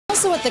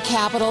Also at the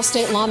Capitol,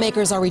 state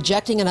lawmakers are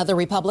rejecting another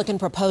Republican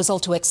proposal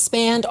to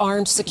expand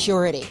armed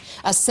security.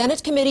 A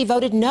Senate committee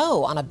voted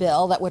no on a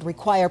bill that would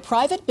require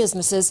private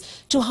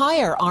businesses to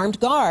hire armed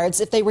guards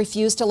if they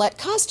refuse to let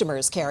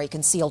customers carry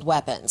concealed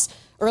weapons.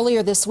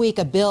 Earlier this week,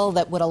 a bill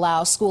that would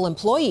allow school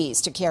employees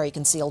to carry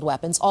concealed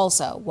weapons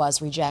also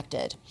was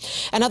rejected.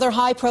 Another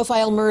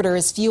high-profile murder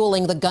is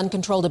fueling the gun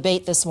control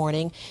debate this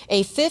morning.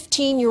 A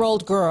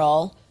 15-year-old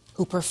girl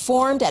who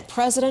performed at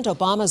President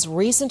Obama's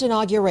recent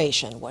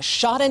inauguration was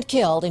shot and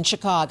killed in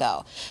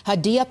Chicago.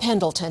 Hadia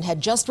Pendleton had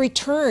just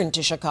returned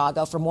to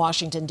Chicago from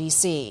Washington,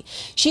 D.C.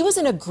 She was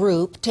in a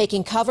group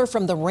taking cover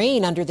from the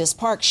rain under this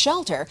park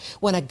shelter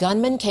when a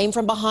gunman came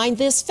from behind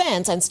this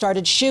fence and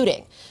started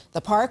shooting.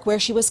 The park where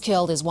she was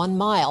killed is 1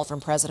 mile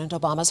from President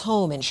Obama's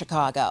home in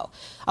Chicago.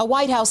 A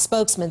White House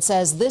spokesman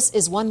says this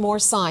is one more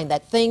sign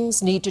that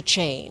things need to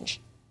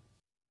change.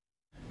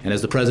 And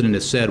as the president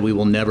has said, we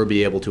will never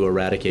be able to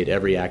eradicate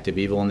every act of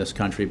evil in this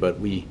country, but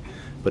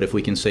if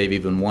we can save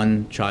even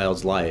one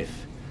child's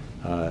life,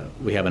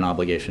 we have an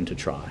obligation to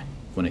try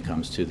when it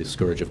comes to the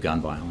scourge of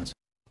gun violence.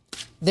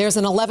 There's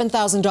an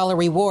 $11,000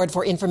 reward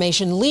for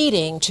information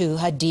leading to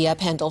Hadia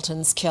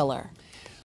Pendleton's killer.